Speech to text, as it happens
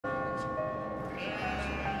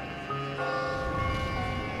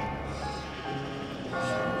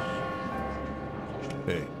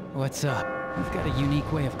Hey. What's up? You've got a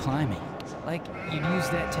unique way of climbing. Like, you'd use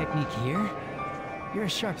that technique here? You're a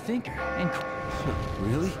sharp thinker, and...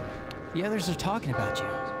 Really? The others are talking about you.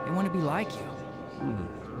 They want to be like you.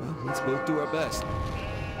 Well, let's both do our best.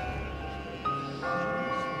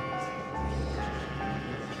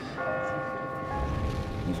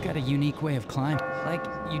 You've got a unique way of climbing. Like,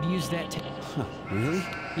 you'd use that Really?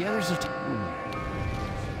 The others are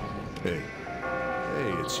Hey.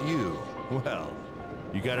 Hey, it's you. Well,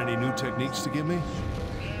 you got any new techniques to give me?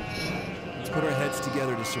 Let's put our heads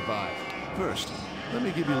together to survive. First, let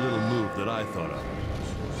me give you a little move that I thought of.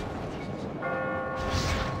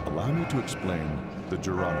 Allow me to explain the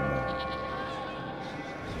Geronimo.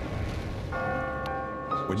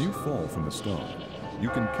 When you fall from a stone, you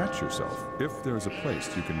can catch yourself if there is a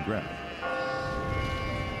place you can grab.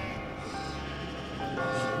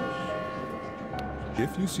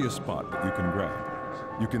 If you see a spot that you can grab,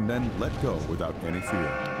 you can then let go without any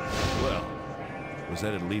fear. Well, was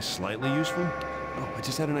that at least slightly useful? Oh, I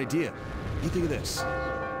just had an idea. What do you think of this?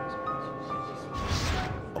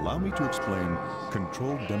 Allow me to explain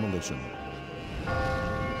controlled demolition.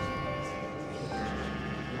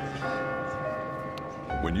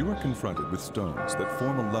 When you are confronted with stones that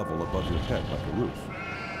form a level above your head like a roof,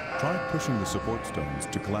 try pushing the support stones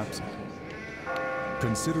to collapse it.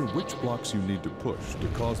 Consider which blocks you need to push to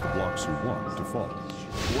cause the blocks you want to fall.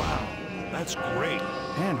 Wow, that's great.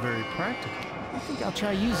 And very practical. I think I'll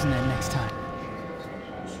try using that next time.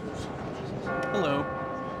 Hello.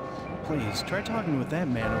 Please, try talking with that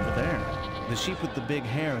man over there. The sheep with the big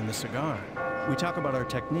hair and the cigar. We talk about our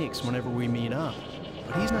techniques whenever we meet up.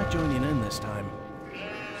 But he's not joining in this time.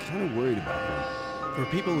 Kind of worried about him.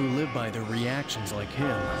 For people who live by their reactions like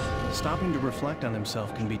him, stopping to reflect on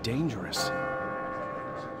himself can be dangerous.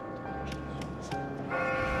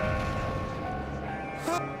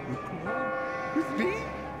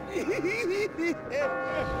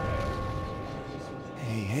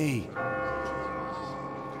 Hey.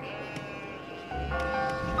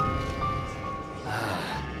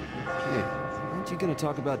 Hey, aren't you gonna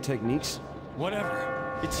talk about techniques?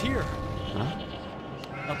 Whatever. It's here. Huh?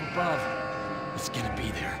 Up above. It's gonna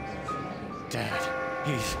be there. Dad,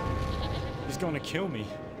 he's gonna kill me.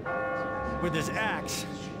 With his axe.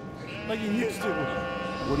 Like he used to.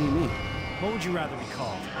 What do you mean? What would you rather be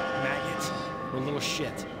called? Maggot? Or little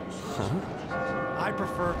shit? Huh? I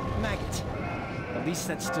prefer maggot. At least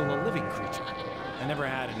that's still a living creature. I never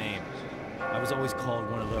had a name. I was always called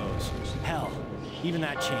one of those. Hell, even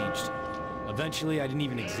that changed. Eventually, I didn't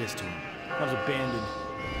even exist to him. I was abandoned.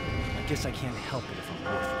 I guess I can't help it if I'm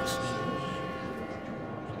worthless.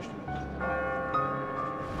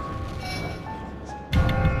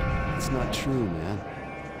 It's not true, man.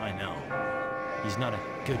 I know. He's not a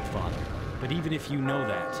good father. But even if you know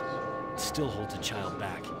that, it still holds a child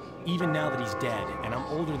back. Even now that he's dead, and I'm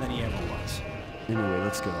older than he ever was. Anyway,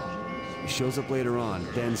 let's go. He shows up later on,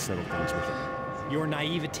 then settle things with him. Your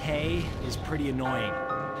naivete is pretty annoying.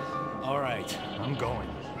 All right, I'm going.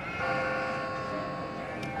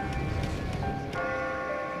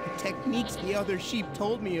 The techniques the other sheep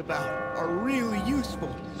told me about are really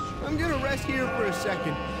useful. I'm gonna rest here for a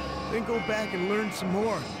second, then go back and learn some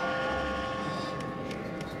more.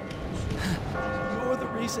 You're the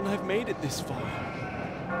reason I've made it this far.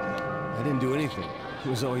 I didn't do anything. It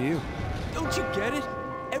was all you. Don't you get it?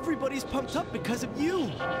 Everybody's pumped up because of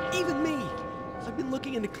you. Even me. I've been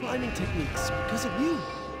looking into climbing techniques because of you.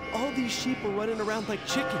 All these sheep are running around like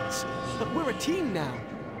chickens. But we're a team now.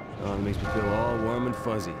 Oh, it makes me feel all warm and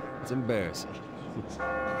fuzzy. It's embarrassing.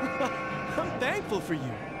 I'm thankful for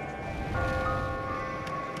you.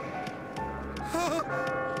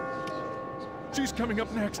 She's coming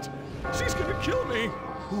up next. She's gonna kill me.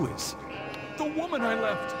 Who is? The woman I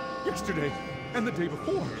left yesterday and the day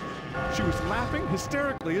before. She was laughing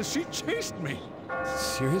hysterically as she chased me.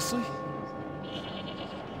 Seriously?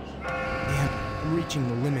 Man, I'm reaching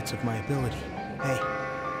the limits of my ability. Hey,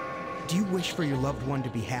 do you wish for your loved one to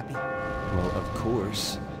be happy? Well, of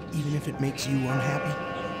course. Even if it makes you unhappy?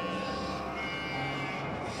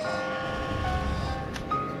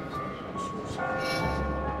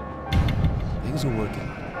 Things will work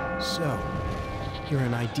out. So, you're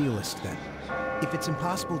an idealist then. If it's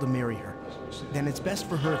impossible to marry her, then it's best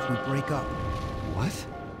for her if we break up. What?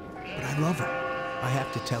 But I love her. I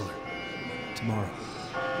have to tell her. Tomorrow.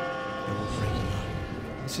 And we're breaking up.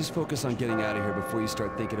 Let's just focus on getting out of here before you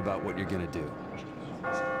start thinking about what you're gonna do.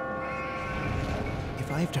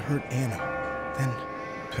 If I have to hurt Anna, then...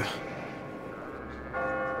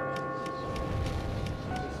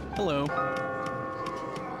 Hello.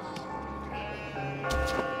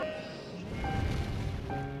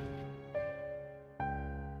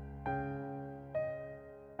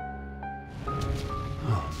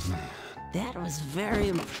 was very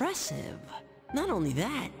impressive. Not only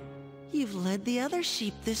that, you've led the other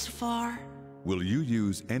sheep this far. Will you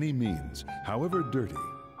use any means, however dirty,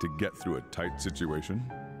 to get through a tight situation?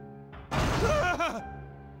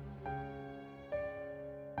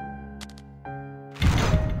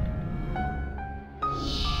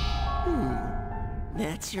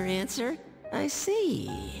 That's your answer? I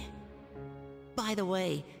see. By the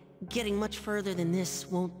way, getting much further than this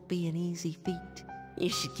won't be an easy feat. You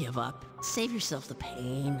should give up. Save yourself the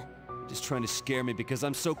pain. Just trying to scare me because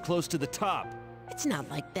I'm so close to the top. It's not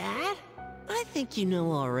like that. I think you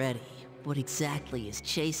know already what exactly is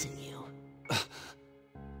chasing you.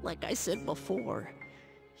 Like I said before,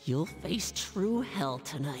 you'll face true hell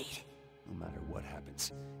tonight. No matter what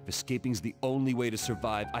happens, if escaping's the only way to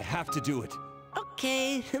survive, I have to do it.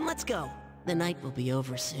 Okay, then let's go. The night will be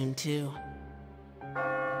over soon, too.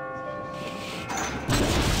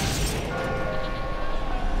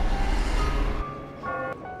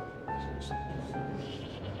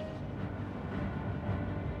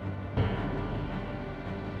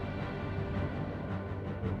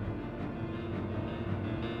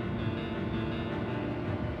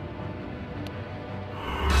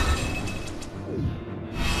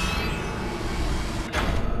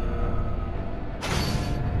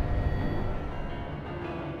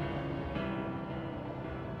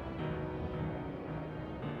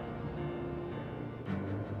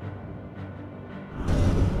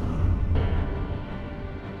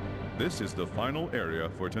 This is the final area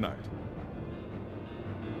for tonight.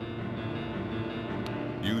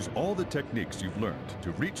 Use all the techniques you've learned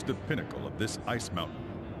to reach the pinnacle of this ice mountain.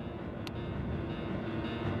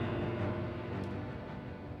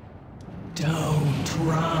 Don't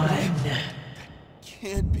run.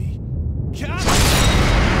 Can't be.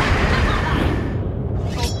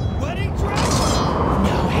 A wedding dress?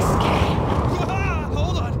 No escape. Ah,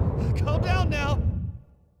 hold on. Calm down now.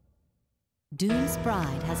 Doom's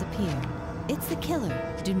bride has appeared. It's the killer.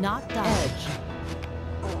 Do not die. Edge.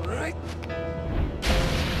 All right.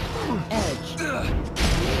 Edge.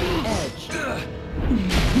 Edge.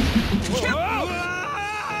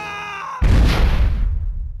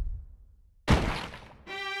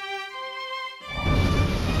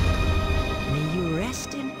 May you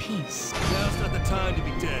rest in peace. Now's not the time to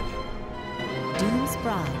be dead. Doom's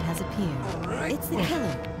bride has appeared. right. It's the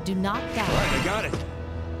killer. Do not die. All right, I got it.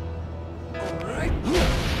 All right.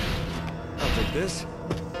 I'll take this.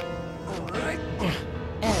 All right.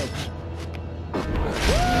 Edge.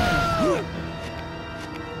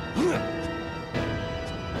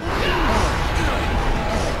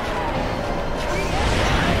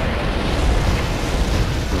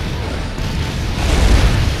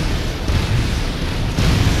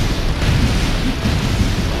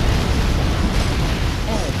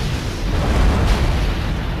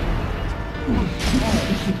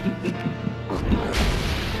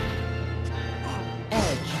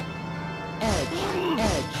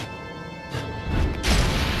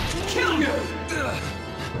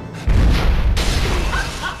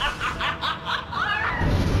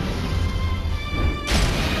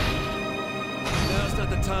 Now's not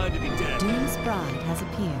the time to be dead. Doom's bride has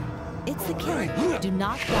appeared. It's the killer. Do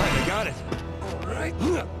not die. I got it. All right.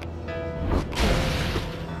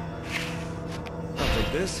 I'll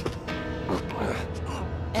take this.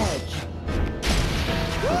 Edge. Edge.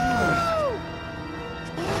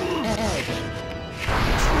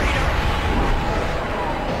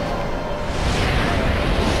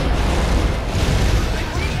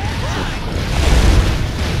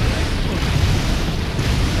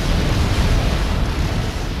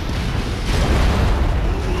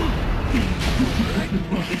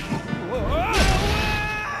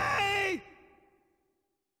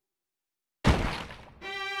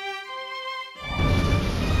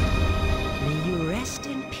 May you rest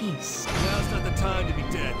in peace. Now's not the time to be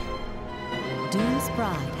dead. Doom's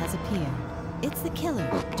bride has appeared. It's the killer.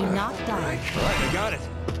 Do not die. All right, I got it.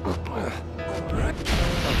 All right.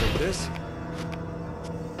 I'll take this.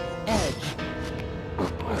 Edge.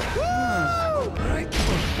 All right.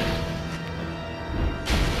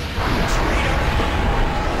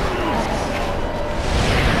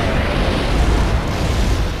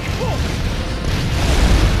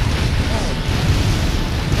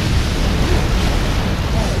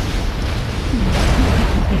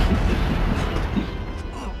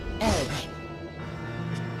 Edge. Edge.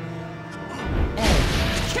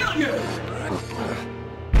 Kill you!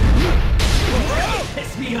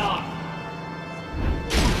 Piss me off!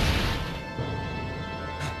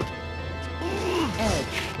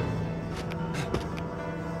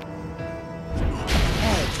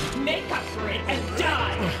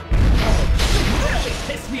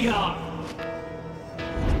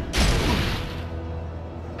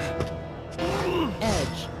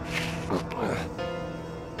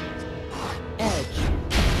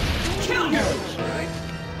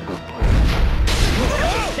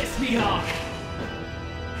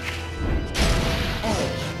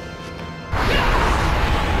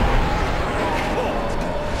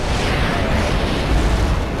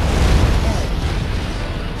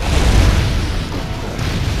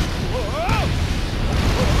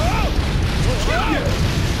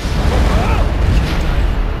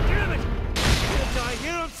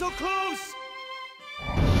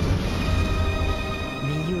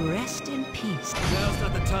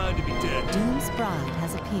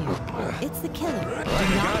 appeared. It's the killer. Do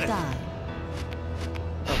Got not it. die.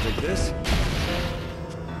 I'll take this.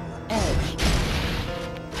 Edge.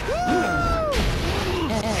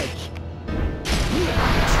 Edge.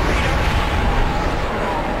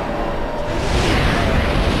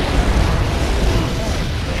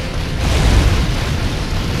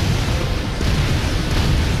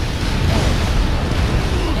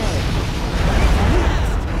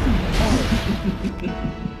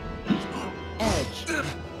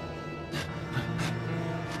 Edge.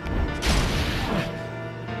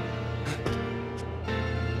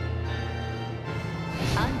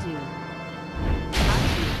 Undo.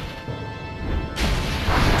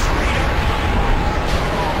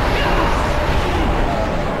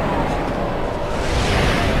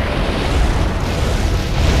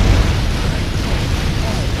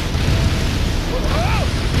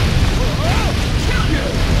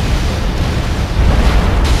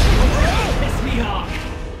 Piss me off!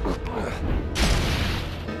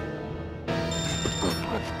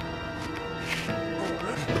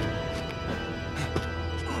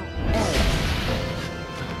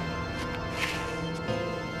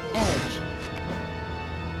 Edge.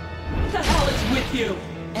 What the hell is with you?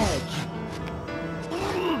 Edge.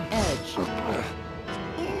 Edge.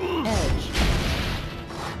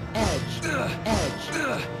 Edge. Edge.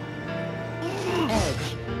 Edge. Edge.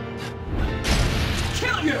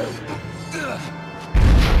 Kill you!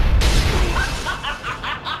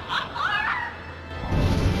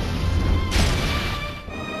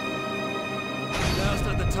 Now's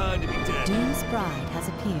not the time to be dead. Doom's bride has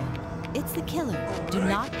appeared. It's the killer. Do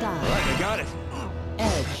not die. I got it.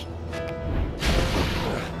 Edge.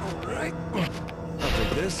 Alright. I'll take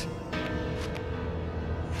this.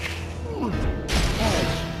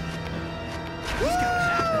 Edge. He's got a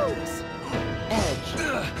knack for this. Edge.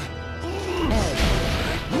 Edge.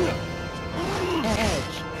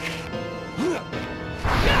 Edge.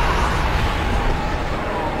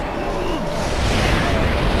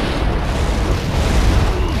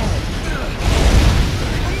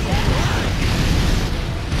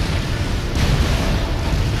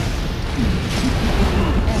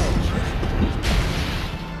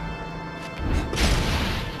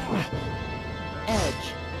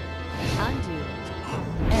 Edge. Undo.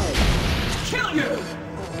 Edge. Kill you!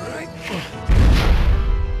 Alright.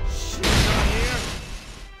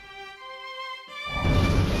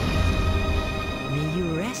 May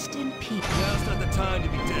you rest in peace. Now's not the time to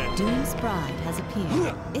be dead. Doom's bride has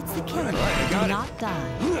appeared. It's the killer. I got Do it. not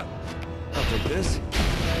die. I'll take this.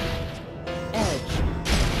 Edge.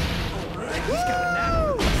 He's got a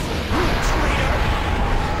knack for this.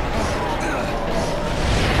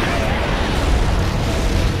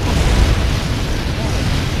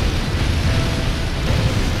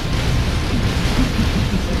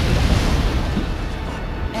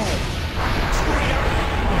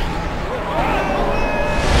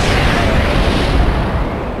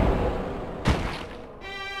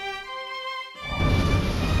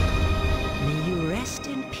 May you rest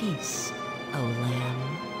in peace, O Lamb.